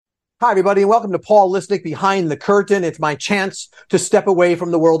Hi, everybody, and welcome to Paul Lisnick Behind the Curtain. It's my chance to step away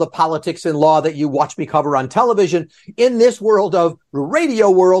from the world of politics and law that you watch me cover on television in this world of radio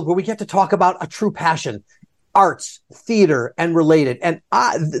world where we get to talk about a true passion, arts, theater, and related. And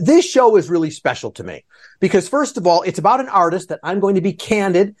this show is really special to me because, first of all, it's about an artist that I'm going to be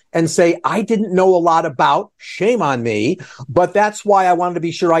candid and say I didn't know a lot about. Shame on me. But that's why I wanted to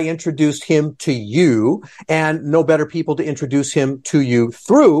be sure I introduced him to you, and no better people to introduce him to you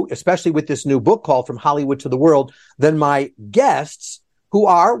through, especially with this new book called From Hollywood to the World, than my guests, who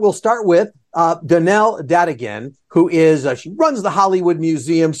are, we'll start with Danelle Dadigan, who is, she runs the Hollywood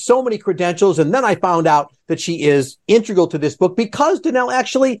Museum, so many credentials. And then I found out that she is integral to this book because Danelle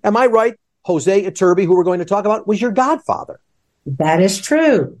actually, am I right? Jose Iturbi, who we're going to talk about, was your godfather. That is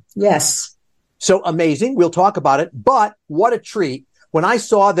true. Yes. So amazing. We'll talk about it. But what a treat when I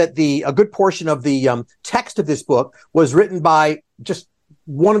saw that a good portion of the text of this book was written by just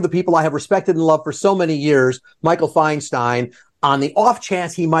one of the people I have respected and loved for so many years, Michael Feinstein. On the off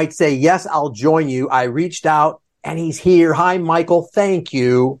chance he might say, yes, I'll join you, I reached out and he's here. Hi, Michael. Thank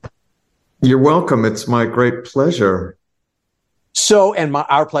you. You're welcome. It's my great pleasure. So, and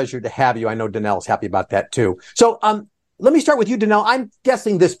our pleasure to have you. I know Danelle's happy about that too. So, let me start with you, Danelle. I'm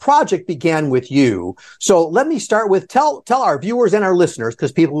guessing this project began with you. So let me start with tell our viewers and our listeners,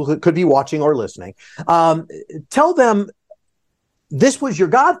 because people could be watching or listening, tell them this was your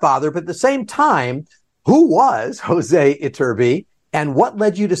godfather, but at the same time, who was Jose Iturbi, and what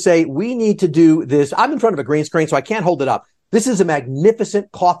led you to say, we need to do this? I'm in front of a green screen, so I can't hold it up. This is a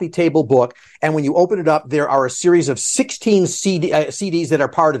magnificent coffee table book, and when you open it up, there are a series of 16 CDs that are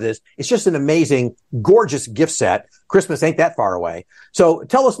part of this. It's just an amazing, gorgeous gift set. Christmas ain't that far away. So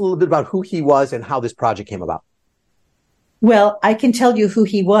tell us a little bit about who he was and how this project came about. Well, I can tell you who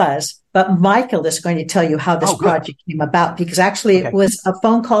he was, but Michael is going to tell you how this project came about, because actually It was a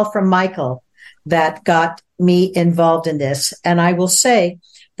phone call from Michael that got me involved in this. And I will say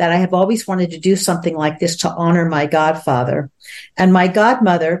that I have always wanted to do something like this to honor my godfather. And my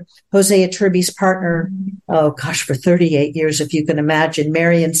godmother, Jose Iturbi's partner, for 38 years, if you can imagine,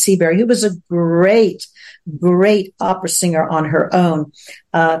 Marion Seabury, who was a great opera singer on her own.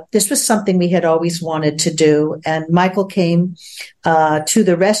 This was something we had always wanted to do. And Michael came to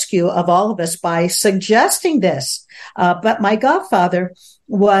the rescue of all of us by suggesting this. But my godfather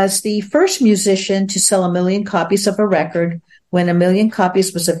was the first musician to sell 1 million copies of a record when 1 million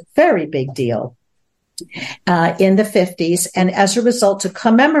copies was a very big deal in the 50s. And as a result, to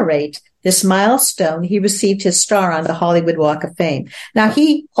commemorate this milestone, he received his star on the Hollywood Walk of Fame. Now,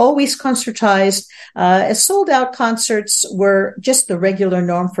 he always concertized. Sold-out concerts were just the regular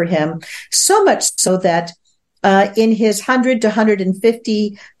norm for him, so much so that in his 100 to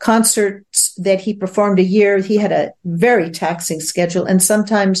 150 concerts that he performed a year, he had a very taxing schedule, and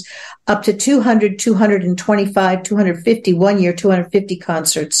sometimes up to 200, 225, 250, 1 year, 250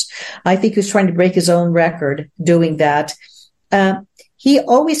 concerts. I think he was trying to break his own record doing that. He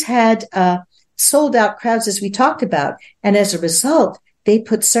always had sold out crowds, as we talked about, and as a result, they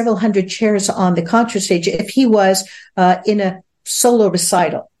put several hundred chairs on the concert stage if he was in a solo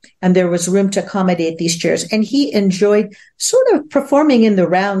recital. And there was room to accommodate these chairs. And he enjoyed sort of performing in the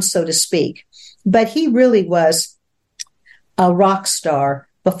round, so to speak. But he really was a rock star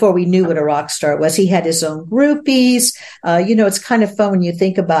before we knew what a rock star was. He had his own groupies. It's kind of fun when you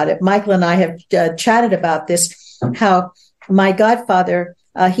think about it. Michael and I have chatted about this, how my godfather,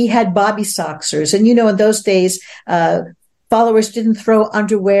 he had Bobby Soxers. And, in those days, followers didn't throw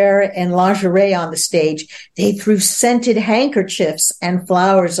underwear and lingerie on the stage. They threw scented handkerchiefs and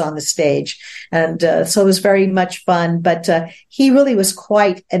flowers on the stage. And so it was very much fun. But he really was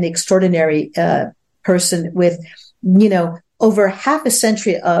quite an extraordinary person with, over half a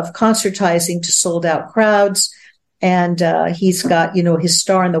century of concertizing to sold out crowds. And he's got, his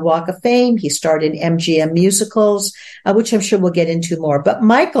star on the Walk of Fame. He starred in MGM musicals, which I'm sure we'll get into more. But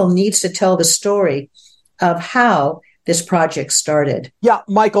Michael needs to tell the story of how this project started. Yeah,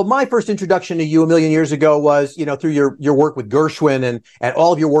 Michael, my first introduction to you 1 million years ago was, through your work with Gershwin and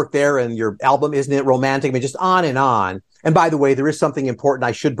all of your work there and your album, Isn't It Romantic? I mean, just on and on. And by the way, there is something important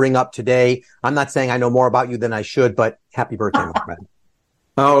I should bring up today. I'm not saying I know more about you than I should, but happy birthday, my friend.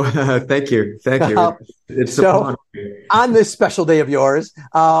 Oh, thank you. Thank you. It's so on this special day of yours.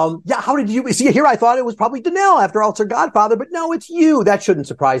 How did you see here? I thought it was probably Danelle, after all, it's her godfather, but no, it's you. That shouldn't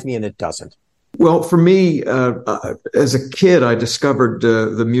surprise me, and it doesn't. Well, for me, as a kid, I discovered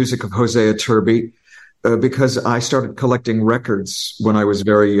the music of Jose Iturbi because I started collecting records when I was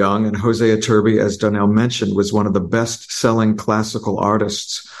very young. And Jose Iturbi, as Danelle mentioned, was one of the best-selling classical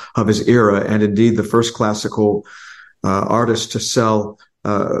artists of his era, and indeed the first classical artist to sell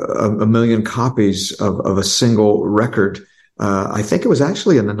a million copies of a single record. I think it was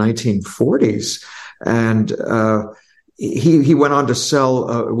actually in the 1940s. And he went on to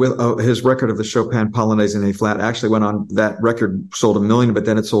sell with his record of the Chopin Polonaise in A flat. Actually went on, that record sold 1 million, but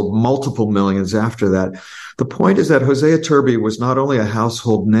then it sold multiple millions after that. The point is that Jose Iturbi was not only a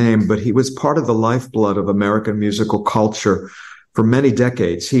household name, but he was part of the lifeblood of American musical culture for many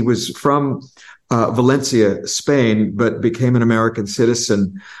decades. He was from Valencia, Spain, but became an American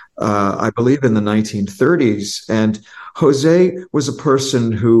citizen, I believe, in the 1930s. And Jose was a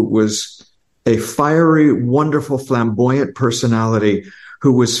person who was a fiery, wonderful, flamboyant personality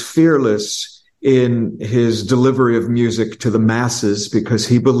who was fearless in his delivery of music to the masses, because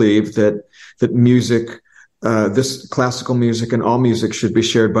he believed that music, this classical music and all music, should be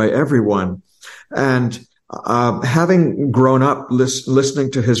shared by everyone. And having grown up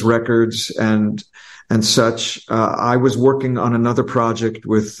listening to his records and such, I was working on another project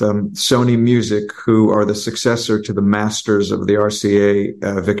with Sony Music, who are the successor to the masters of the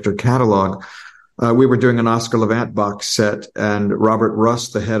RCA Victor catalog. We were doing an Oscar Levant box set, and Robert Russ,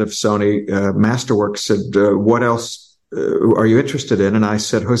 the head of Sony Masterworks, said, what else are you interested in? And I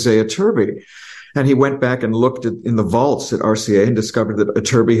said, Jose Iturbi. And he went back and looked in the vaults at RCA and discovered that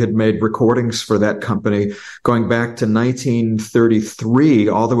Iturbi had made recordings for that company going back to 1933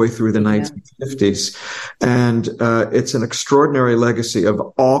 all the way through the 1950s. And it's an extraordinary legacy of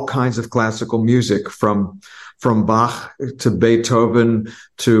all kinds of classical music, from Bach to Beethoven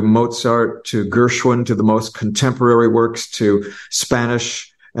to Mozart to Gershwin, to the most contemporary works, to Spanish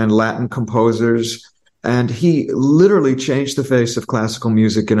and Latin composers. And he literally changed the face of classical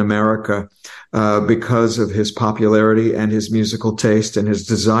music in America because of his popularity and his musical taste and his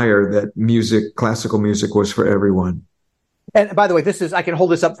desire that classical music was for everyone. And by the way, I can hold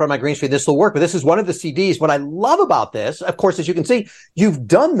this up from my green screen. This will work, but this is one of the CDs. What I love about this, of course, as you can see, you've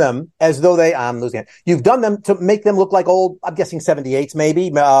done them as though you've done them to make them look like old, I'm guessing 78s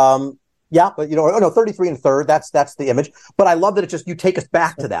maybe. Yeah, but 33 and third, that's the image. But I love that you take us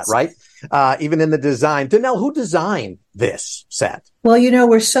back to that, right? Even in the design. Danelle, who designed this set? Well,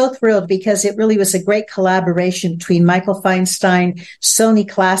 we're so thrilled because it really was a great collaboration between Michael Feinstein, Sony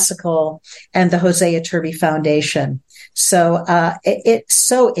Classical, and the Jose Iturbi Foundation. So it's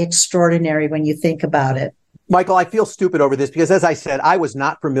so extraordinary when you think about it. Michael, I feel stupid over this because, as I said, I was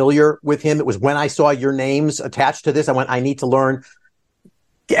not familiar with him. It was when I saw your names attached to this, I went, I need to learn.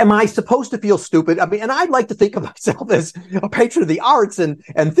 Am I supposed to feel stupid? I mean, and I'd like to think of myself as a patron of the arts and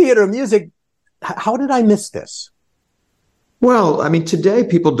theater and music. How did I miss this? Well, I mean, today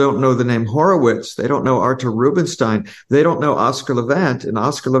people don't know the name Horowitz. They don't know Artur Rubinstein. They don't know Oscar Levant. And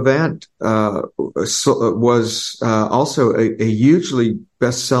Oscar Levant was also a hugely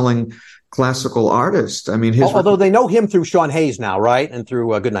best-selling classical artist. I mean, although they know him through Sean Hayes now, right? And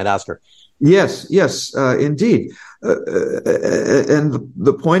through Goodnight Oscar. Yes, indeed. And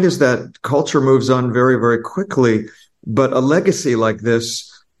the point is that culture moves on very, very quickly, but a legacy like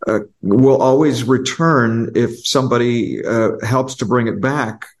this will always return if somebody helps to bring it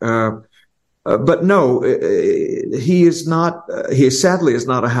back. But no, he sadly is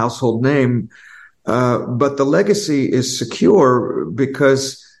not a household name, but the legacy is secure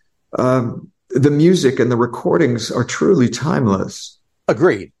because the music and the recordings are truly timeless.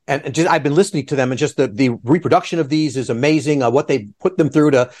 Agreed. And I've been listening to them, and just the reproduction of these is amazing. What they put them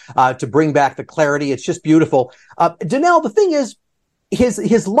through to bring back the clarity. It's just beautiful. Danelle, the thing is,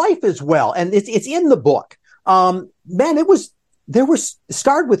 his life as well, and it's in the book. Man,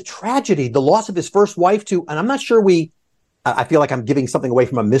 starred with tragedy, the loss of his first wife and I'm not sure I feel like I'm giving something away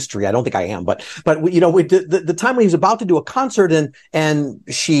from a mystery. I don't think I am, but the time when he's about to do a concert and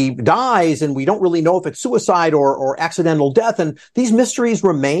she dies, and we don't really know if it's suicide or accidental death. And these mysteries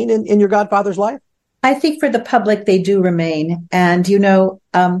remain in your godfather's life. I think for the public, they do remain. And,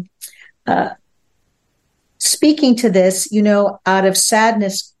 speaking to this, out of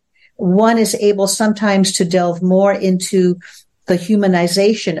sadness, one is able sometimes to delve more into the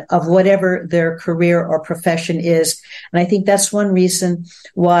humanization of whatever their career or profession is. And I think that's one reason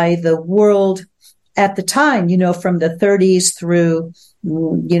why the world at the time, from the 30s through,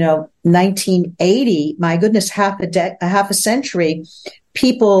 1980, my goodness, half a century,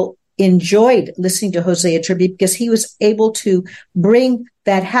 people enjoyed listening to Jose Iturbi because he was able to bring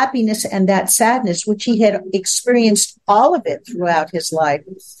that happiness and that sadness, which he had experienced all of it throughout his life.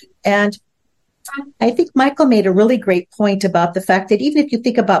 And I think Michael made a really great point about the fact that even if you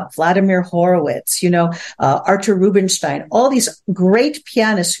think about Vladimir Horowitz, Artur Rubinstein, all these great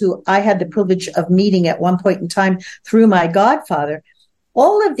pianists who I had the privilege of meeting at one point in time through my godfather,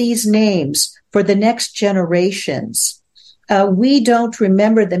 all of these names for the next generations we don't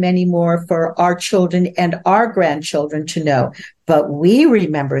remember them anymore for our children and our grandchildren to know, but we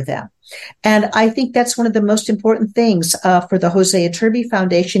remember them. And I think that's one of the most important things for the Jose Iturbi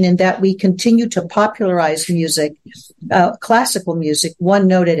Foundation, in that we continue to popularize music, classical music, one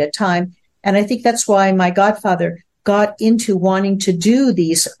note at a time. And I think that's why my godfather got into wanting to do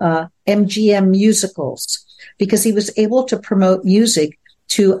these MGM musicals, because he was able to promote music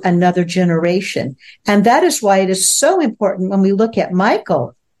to another generation. And that is why it is so important when we look at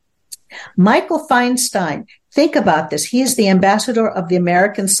Michael Feinstein. Think about this. He is the ambassador of the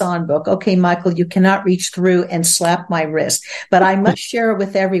American Songbook. Okay, Michael, you cannot reach through and slap my wrist, but I must share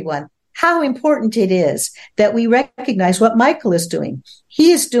with everyone how important it is that we recognize what Michael is doing.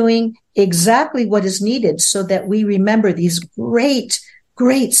 He is doing exactly what is needed so that we remember these great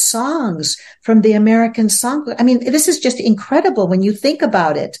songs from the American Songbook. I mean, this is just incredible when you think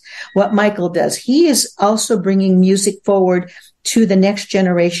about it, what Michael does. He is also bringing music forward to the next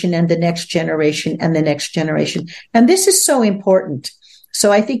generation and the next generation and the next generation. And this is so important.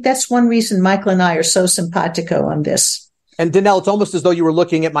 So I think that's one reason Michael and I are so simpatico on this. And Danelle, it's almost as though you were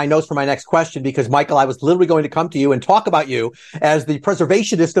looking at my notes for my next question, because Michael, I was literally going to come to you and talk about you as the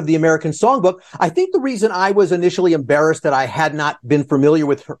preservationist of the American Songbook. I think the reason I was initially embarrassed that I had not been familiar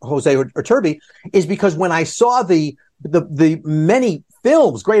with Jose Iturbi is because when I saw the many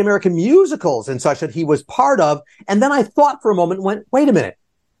films, great American musicals and such that he was part of, and then I thought for a moment and went, wait a minute.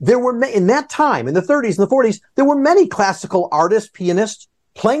 There were, in that time, in the 30s and the 40s, there were many classical artists, pianists,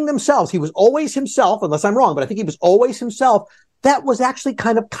 playing themselves. He was always himself, unless I'm wrong, but I think he was always himself. That was actually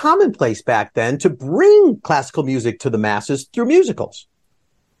kind of commonplace back then, to bring classical music to the masses through musicals.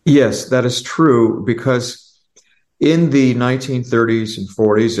 Yes, that is true, because in the 1930s and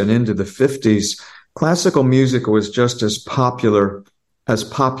 40s and into the 50s, classical music was just as popular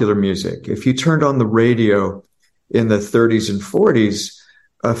music. If you turned on the radio in the 30s and 40s,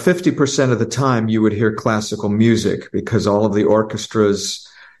 50% of the time you would hear classical music, because all of the orchestras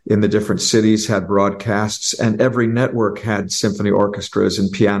in the different cities had broadcasts, and every network had symphony orchestras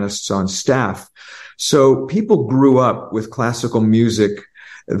and pianists on staff. So people grew up with classical music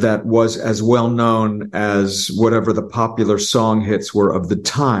that was as well known as whatever the popular song hits were of the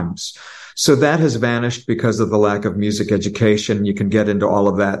times. So that has vanished because of the lack of music education. You can get into all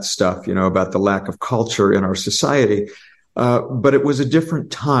of that stuff, about the lack of culture in our society. But it was a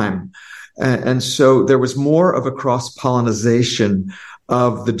different time. And so there was more of a cross-pollination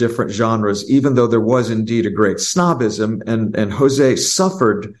of the different genres, even though there was indeed a great snobism. And Jose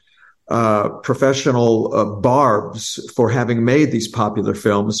suffered professional barbs for having made these popular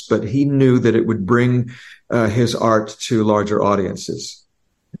films, but he knew that it would bring his art to larger audiences.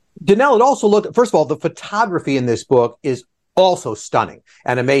 Danelle, it also looked, first of all, the photography in this book is also stunning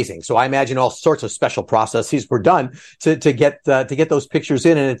and amazing. So I imagine all sorts of special processes were done to get those pictures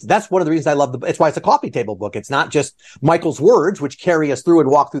in. And that's one of the reasons I love it's why it's a coffee table book. It's not just Michael's words, which carry us through and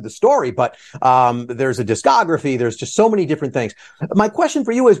walk through the story, but there's a discography. There's just so many different things. My question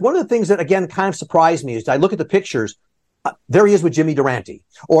for you is, one of the things that, again, kind of surprised me is I look at the pictures. There he is with Jimmy Durante,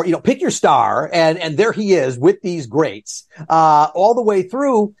 or, pick your star. And there he is with these greats, all the way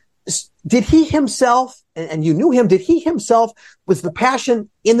through. Did he himself, and you knew him, did he himself, was the passion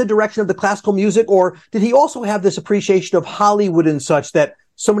in the direction of the classical music, or did he also have this appreciation of Hollywood and such that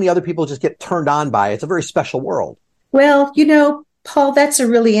so many other people just get turned on by? It's a very special world. Well, Paul, that's a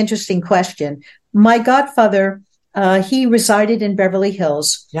really interesting question. My godfather, he resided in Beverly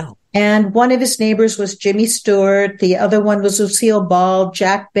Hills. Yeah. And one of his neighbors was Jimmy Stewart. The other one was Lucille Ball,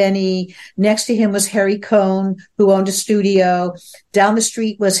 Jack Benny. Next to him was Harry Cohn, who owned a studio. Down the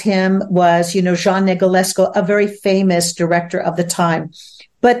street was Jean Negulesco, a very famous director of the time.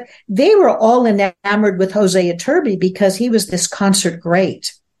 But they were all enamored with Jose Iturbi because he was this concert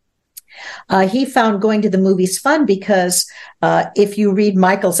great. He found going to the movies fun because if you read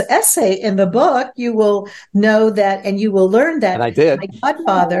Michael's essay in the book, you will know that, and you will learn that. And I did. My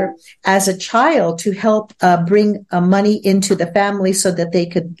godfather, as a child, to help bring money into the family so that they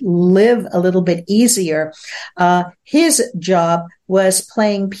could live a little bit easier, his job was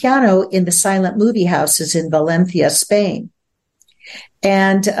playing piano in the silent movie houses in Valencia, Spain.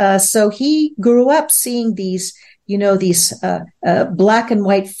 And so he grew up seeing these black and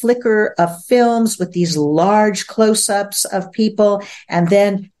white flicker of films with these large close-ups of people, and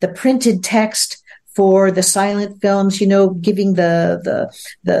then the printed text for the silent films, giving the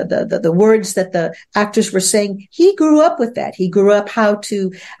words that the actors were saying. He grew up with that. He grew up how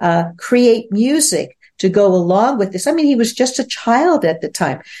to create music to go along with this. I mean, he was just a child at the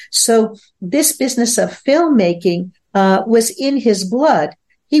time. So this business of filmmaking was in his blood.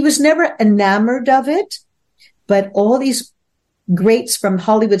 He was never enamored of it. But all these greats from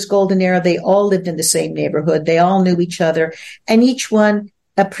Hollywood's golden era. They all lived in the same neighborhood. They all knew each other, and each one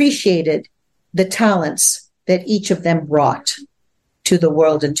appreciated the talents that each of them brought to the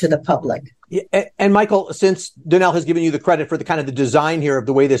world and to the public. Yeah, and Michael, since Donnell has given you the credit for the kind of the design here of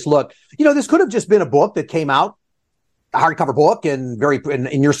the way this looked, this could have just been a book that came out, a hardcover book, and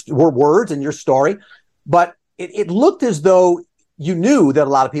in your words and your story, but it looked as though you knew that a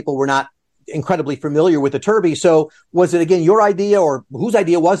lot of people were not incredibly familiar with Iturbi. So was it, again, your idea, or whose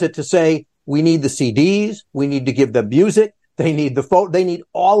idea was it, to say, we need the CDs, we need to give them music, they need the photo, they need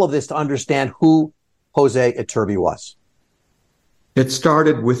all of this to understand who Jose Iturbi was? It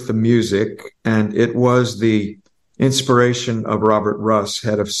started with the music, and it was the inspiration of Robert Russ,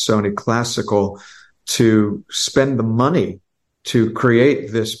 head of Sony Classical, to spend the money to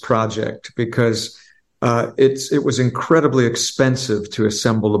create this project, because it was incredibly expensive to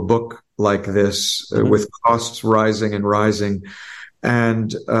assemble a book like this, with costs rising and rising.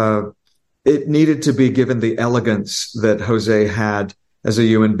 And it needed to be given the elegance that Jose had as a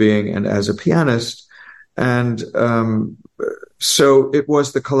human being and as a pianist. And so it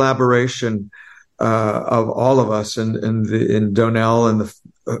was the collaboration of all of us in Donnell and the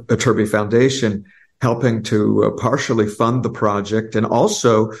Iturbi Foundation helping to partially fund the project, and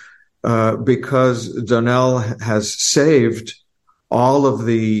also because Donnell has saved all of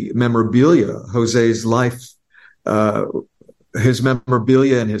the memorabilia, Jose's life, his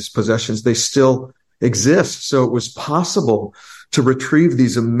memorabilia and his possessions, they still exist. So it was possible to retrieve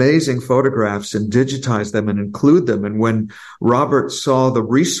these amazing photographs and digitize them and include them. And when Robert saw the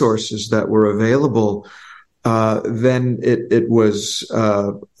resources that were available, then it was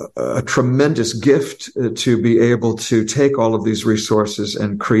a tremendous gift to be able to take all of these resources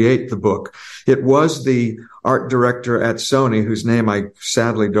and create the book. It was the art director at Sony, whose name I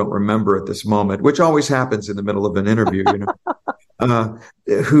sadly don't remember at this moment, which always happens in the middle of an interview,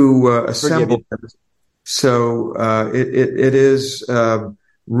 who assembled it. So it is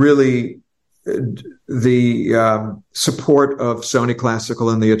really the support of Sony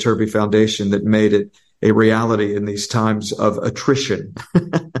Classical and the Iturbi Foundation that made it a reality in these times of attrition.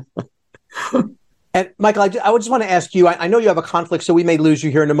 And Michael, I would just want to ask you, I know you have a conflict, so we may lose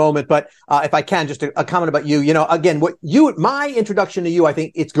you here in a moment, but if I can, just a comment about you. Again, my introduction to you, I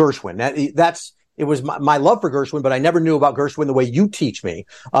think it's Gershwin. It was my love for Gershwin, but I never knew about Gershwin the way you teach me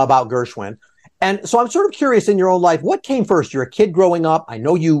about Gershwin. And so I'm sort of curious, in your own life, what came first? You're a kid growing up. I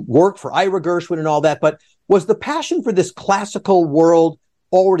know you worked for Ira Gershwin and all that, but was the passion for this classical world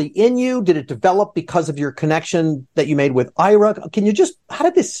already in you? Did it develop because of your connection that you made with Ira? How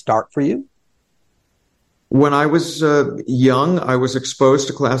did this start for you? When I was young, I was exposed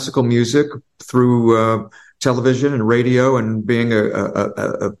to classical music through television and radio, and being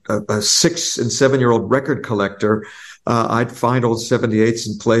a 6 and 7 year old record collector, I'd find old 78s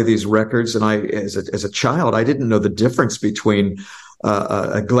and play these records. And as a child, I didn't know the difference between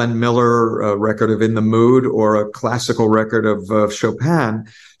a Glenn Miller record of In the Mood or a classical record of Chopin.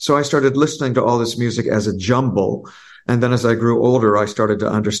 So I started listening to all this music as a jumble. And then as I grew older, I started to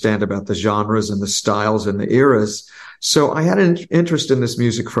understand about the genres and the styles and the eras. So I had an interest in this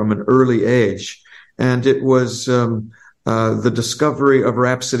music from an early age. And it was the discovery of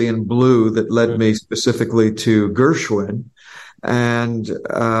Rhapsody in Blue that led me specifically to Gershwin. And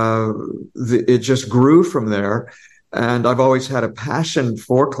it just grew from there. And I've always had a passion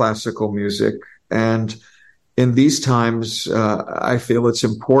for classical music. And in these times, I feel it's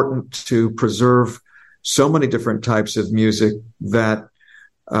important to preserve so many different types of music that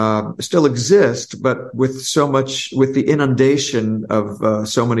still exist, but with the inundation of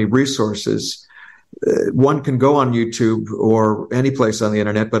so many resources. One can go on YouTube or any place on the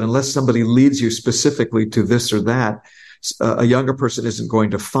internet, but unless somebody leads you specifically to this or that, a younger person isn't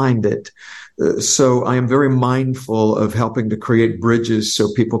going to find it. So I am very mindful of helping to create bridges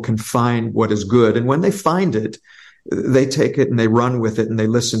so people can find what is good. And when they find it, they take it and they run with it and they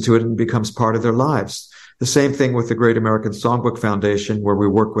listen to it and it becomes part of their lives. The same thing with the Great American Songbook Foundation, where we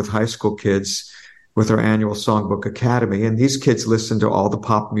work with high school kids with our annual Songbook Academy. And these kids listen to all the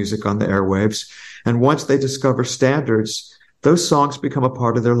pop music on the airwaves. And once they discover standards, those songs become a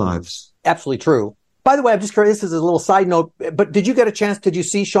part of their lives. Absolutely true. By the way, I'm just curious, this is a little side note, but did you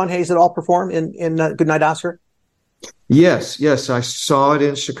see Sean Hayes at all perform in Goodnight Oscar? Yes. I saw it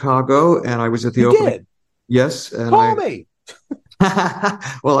in Chicago, and I was at the opening. Did? Yes. And Call me.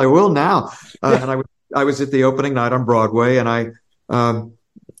 Well, I will now. And I was at the opening night on Broadway, and I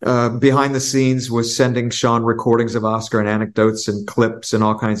behind the scenes was sending Sean recordings of Oscar and anecdotes and clips and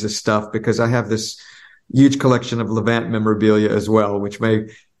all kinds of stuff, because I have this huge collection of Levant memorabilia as well, which may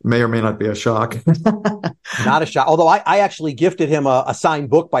may or may not be a shock. Not a shock. Although I actually gifted him a signed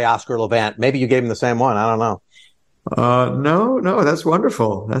book by Oscar Levant. Maybe you gave him the same one. I don't know. No, that's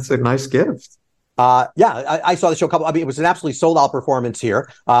wonderful. That's a nice gift. I saw the show it was an absolutely sold out performance here.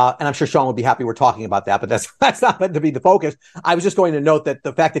 And I'm sure Sean would be happy we're talking about that, but that's not meant to be the focus. I was just going to note that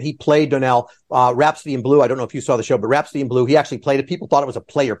the fact that he played Donnell, Rhapsody in Blue, I don't know if you saw the show, but Rhapsody in Blue, he actually played it. People thought it was a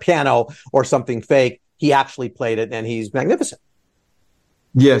player piano or something fake. He actually played it, and he's magnificent.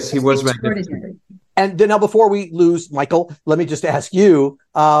 Yes, he was magnificent. And Donnell, before we lose Michael, let me just ask you,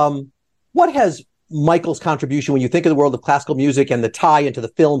 what has Michael's contribution when you think of the world of classical music and the tie into the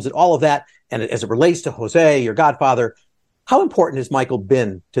films and all of that, and as it relates to Jose, your godfather, how important has Michael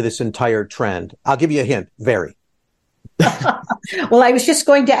been to this entire trend? I'll give you a hint. Very. Well, I was just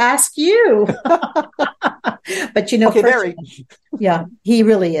going to ask you. But okay, very. Yeah, he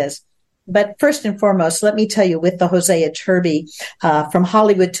really is. But first and foremost, let me tell you, with the Jose Iturbi, from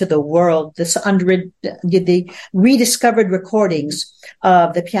Hollywood to the world, the rediscovered recordings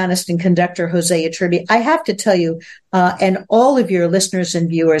of the pianist and conductor Jose Iturbi, I have to tell you, and all of your listeners and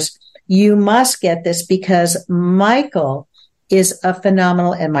viewers, you must get this, because Michael is a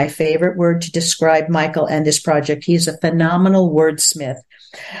phenomenal, and my favorite word to describe Michael and this project, he's a phenomenal wordsmith.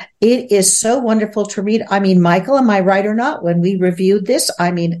 It is so wonderful to read. I mean, Michael, am I right or not? When we reviewed this,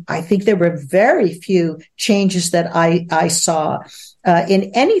 I mean, I think there were very few changes that I saw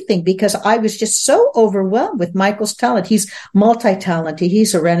in anything, because I was just so overwhelmed with Michael's talent. He's multi-talented.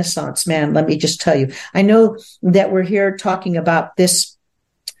 He's a Renaissance man, let me just tell you. I know that we're here talking about this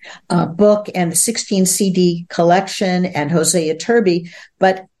book and the 16 CD collection and Jose Iturbi,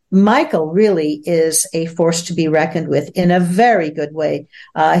 but Michael really is a force to be reckoned with in a very good way.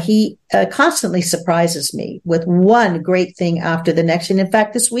 He constantly surprises me with one great thing after the next. And in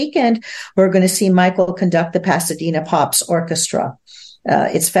fact, this weekend, we're going to see Michael conduct the Pasadena Pops Orchestra.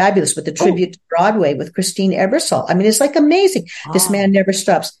 It's fabulous, with the tribute to Broadway with Christine Ebersol. I mean, it's like amazing. Oh. This man never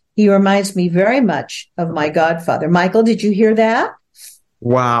stops. He reminds me very much of my godfather. Michael, did you hear that?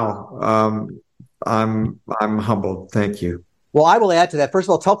 Wow. I'm humbled. Thank you. Well, I will add to that. First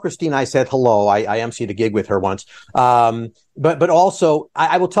of all, tell Christine I said hello. I emceed a gig with her once. But also,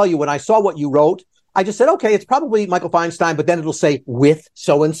 I will tell you, when I saw what you wrote, I just said, okay, it's probably Michael Feinstein, but then it'll say with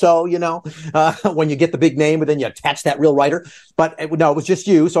so-and-so, when you get the big name, but then you attach that real writer. But no, it was just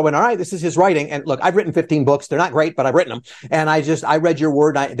you. So I went, all right, this is his writing. And look, I've written 15 books. They're not great, but I've written them. And I read your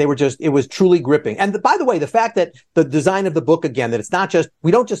word. It was truly gripping. And by the way, the fact that the design of the book, again, that it's not just,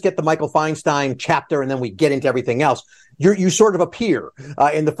 we don't just get the Michael Feinstein chapter and then we get into everything else. You sort of appear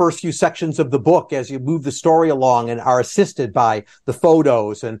in the first few sections of the book as you move the story along and are assisted by the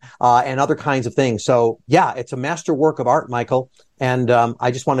photos and other kinds of things. So yeah, it's a masterwork of art, Michael. And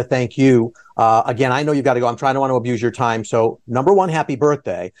I just want to thank you. Again, I know you've got to go. I'm trying to want to abuse your time. So number one, happy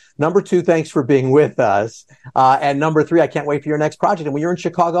birthday. Number two, thanks for being with us. And number three, I can't wait for your next project. And when you're in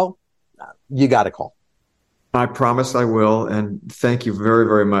Chicago, you got to call. I promise I will. And thank you very,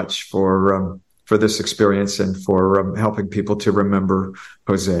 very much for this experience and for helping people to remember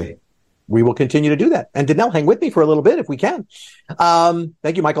Jose. We will continue to do that. And Donnell, hang with me for a little bit if we can.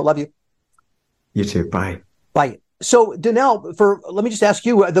 Thank you, Michael. Love you. You too. Bye. Bye. So Donnell, let me just ask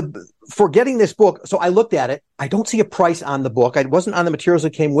you, for getting this book, so I looked at it. I don't see a price on the book. I wasn't on the materials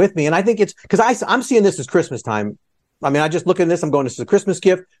that came with me. And I think it's because I'm seeing this as Christmas time. I mean, I just look at this, I'm going, this is a Christmas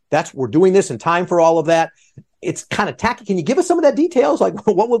gift. We're doing this in time for all of that. It's kind of tacky. Can you give us some of that details? Like,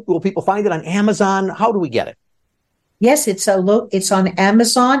 what will people find it on Amazon? How do we get it? Yes, it's on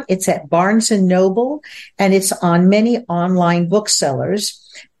Amazon. It's at Barnes and Noble, and it's on many online booksellers.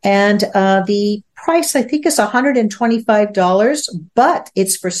 And the price, I think, is $125, but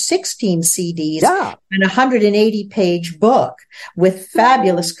it's for 16 CDs and a 180-page book with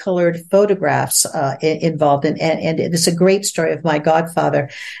fabulous colored photographs involved. And it's a great story of my godfather.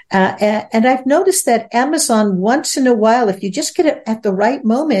 And I've noticed that Amazon, once in a while, if you just get it at the right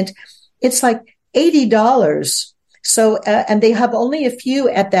moment, it's like $80. So, and they have only a few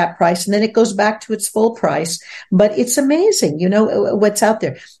at that price, and then it goes back to its full price. But it's amazing, what's out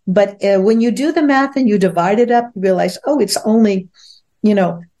there. But when you do the math and you divide it up, you realize, it's only,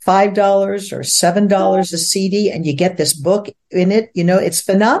 $5 or $7 a CD, and you get this book in it. It's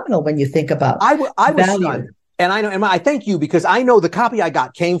phenomenal when you think about I was stunned. And I know, and I thank you because I know the copy I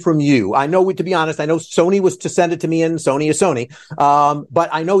got came from you. I know, to be honest, I know Sony was to send it to me, and Sony is Sony. But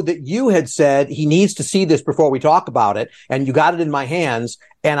I know that you had said he needs to see this before we talk about it, and you got it in my hands.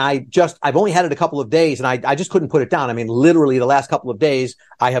 And I've only had it a couple of days, and I just couldn't put it down. I mean, literally the last couple of days,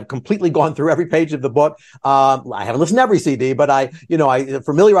 I have completely gone through every page of the book. I haven't listened to every CD, but I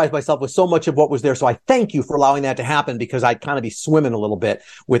familiarized myself with so much of what was there. So I thank you for allowing that to happen, because I'd kind of be swimming a little bit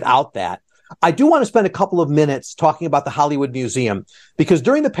without that. I do want to spend a couple of minutes talking about the Hollywood Museum, because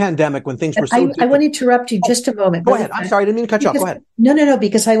during the pandemic, when things were so I want to interrupt you just a moment. Go ahead. I'm sorry. I didn't mean to cut you off. Go ahead. No,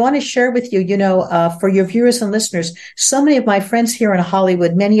 because I want to share with you, for your viewers and listeners, so many of my friends here in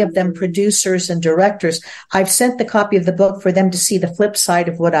Hollywood, many of them producers and directors, I've sent the copy of the book for them to see the flip side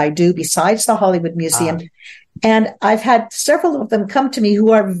of what I do besides the Hollywood Museum. And I've had several of them come to me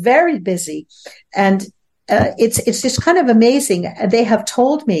who are very busy. And it's just kind of amazing. They have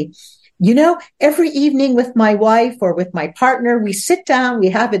told me, every evening with my wife or with my partner, we sit down, we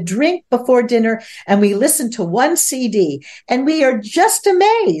have a drink before dinner, and we listen to one CD, and we are just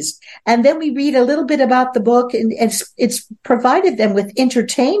amazed. And then we read a little bit about the book, and it's provided them with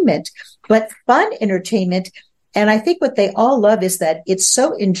entertainment, but fun entertainment. And I think what they all love is that it's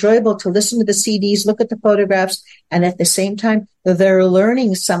so enjoyable to listen to the CDs, look at the photographs, and at the same time, they're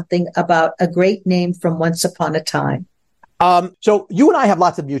learning something about a great name from once upon a time. So you and I have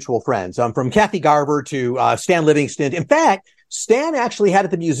lots of mutual friends, from Kathy Garver to Stan Livingston. In fact, Stan actually had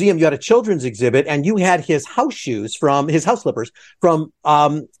at the museum, you had a children's exhibit, and you had his house slippers from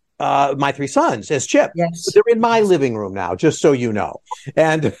My Three Sons as Chip. Yes. They're in my living room now, just so you know.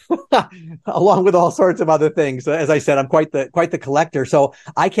 And along with all sorts of other things, as I said, I'm quite the collector. So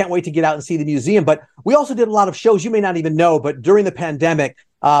I can't wait to get out and see the museum. But we also did a lot of shows you may not even know, but during the pandemic,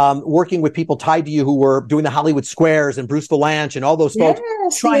 working with people tied to you who were doing the Hollywood Squares and Bruce Valanche and all those folks,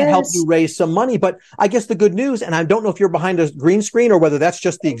 try and help you raise some money. But I guess the good news, and I don't know if you're behind a green screen or whether that's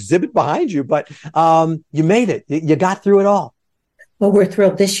just the exhibit behind you, but you made it. You got through it all. Well, we're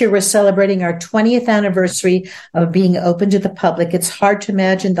thrilled. This year, we're celebrating our 20th anniversary of being open to the public. It's hard to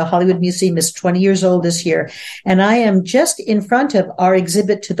imagine the Hollywood Museum is 20 years old this year. And I am just in front of our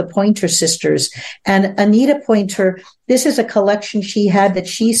exhibit to the Pointer Sisters. And Anita Pointer, this is a collection she had that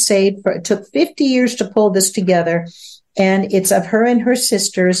she saved for, it took 50 years to pull this together. And it's of her and her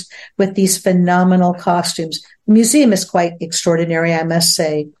sisters with these phenomenal costumes. The museum is quite extraordinary, I must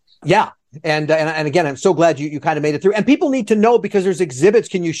say. Yeah. And again, I'm so glad you kind of made it through. And people need to know, because there's exhibits.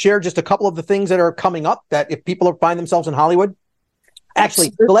 Can you share just a couple of the things that are coming up that if people find themselves in Hollywood? Actually,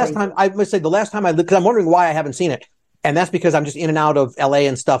 absolutely. The last time I lived, because I'm wondering why I haven't seen it. And that's because I'm just in and out of LA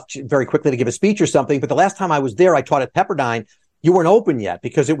and stuff very quickly to give a speech or something. But the last time I was there, I taught at Pepperdine. You weren't open yet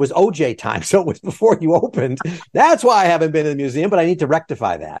because it was OJ time. So it was before you opened. That's why I haven't been in the museum, but I need to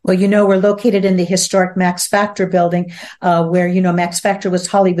rectify that. Well, we're located in the historic Max Factor building, where, Max Factor was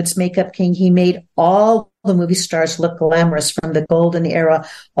Hollywood's makeup king. He made all the movie stars look glamorous from the golden era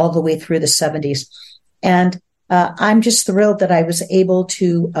all the way through the 70s. And I'm just thrilled that I was able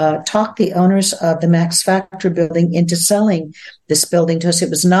to talk the owners of the Max Factor building into selling this building to us.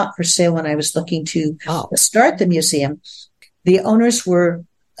 It was not for sale when I was looking to start the museum. The owners were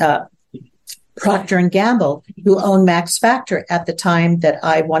Procter & Gamble, who owned Max Factor at the time that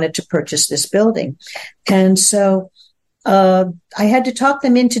I wanted to purchase this building. And so I had to talk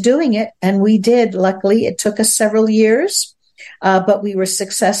them into doing it, and we did. Luckily, it took us several years, but we were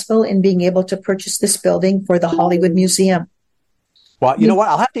successful in being able to purchase this building for the Hollywood Museum. Well, you know what?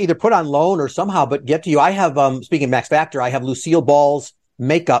 I'll have to either put on loan or somehow, but get to you. I have, speaking of Max Factor, I have Lucille Ball's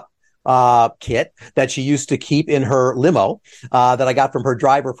makeup kit that she used to keep in her limo that I got from her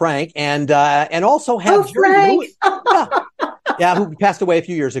driver Frank, and also have Jerry Lewis, who passed away a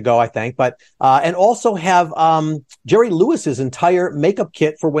few years ago, I think, but and also have Jerry Lewis's entire makeup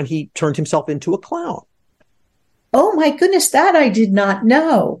kit for when he turned himself into a clown. Oh my goodness, that I did not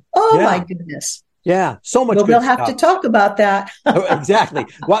know. My goodness. Yeah, so much. Well, we'll have to talk about that. Exactly.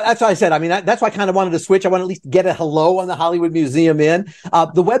 Well, that's what I said. I mean, that's why I kind of wanted to switch. I want to at least get a hello on the Hollywood Museum in.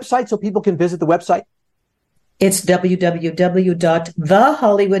 The website, so people can visit the website. It's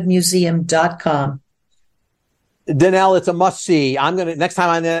www.thehollywoodmuseum.com. Danelle, it's a must see. Next time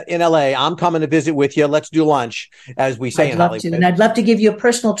I'm in LA, I'm coming to visit with you. Let's do lunch, as we say in Hollywood. And I'd love to give you a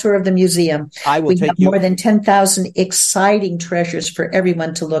personal tour of the museum. We have more than 10,000 exciting treasures for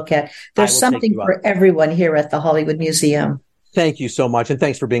everyone to look at. There's something for everyone here at the Hollywood Museum. Thank you so much. And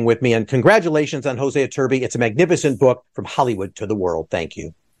thanks for being with me. And congratulations on Hosea Iturbi. It's a magnificent book, From Hollywood to the World. Thank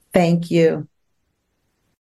you. Thank you.